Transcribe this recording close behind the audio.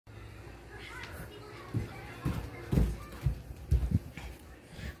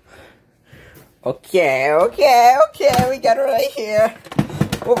Okay, we got it right here.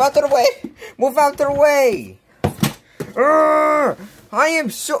 Move out of the way. Move out of the way. I am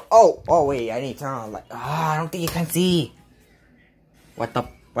so... Oh, wait, I need to turn on light. I don't think you can see. What the...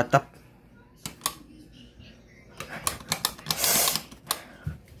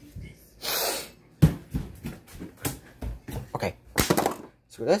 Okay.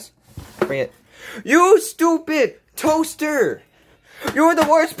 Screw this. Bring it. You stupid toaster! You're the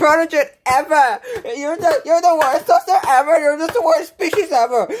worst protogen ever! You're the worst toaster ever! You're just the worst species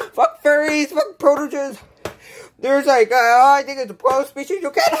ever! Fuck furries, fuck protogens! There's like, I think it's a pro species, you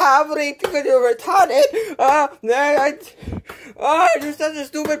can't have it because you're retarded! You're such a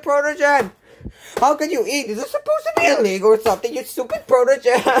stupid protogen! How can you eat? Is this supposed to be illegal or something, you stupid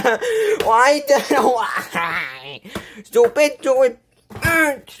protogen? Why? Stupid,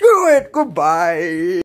 screw it, goodbye!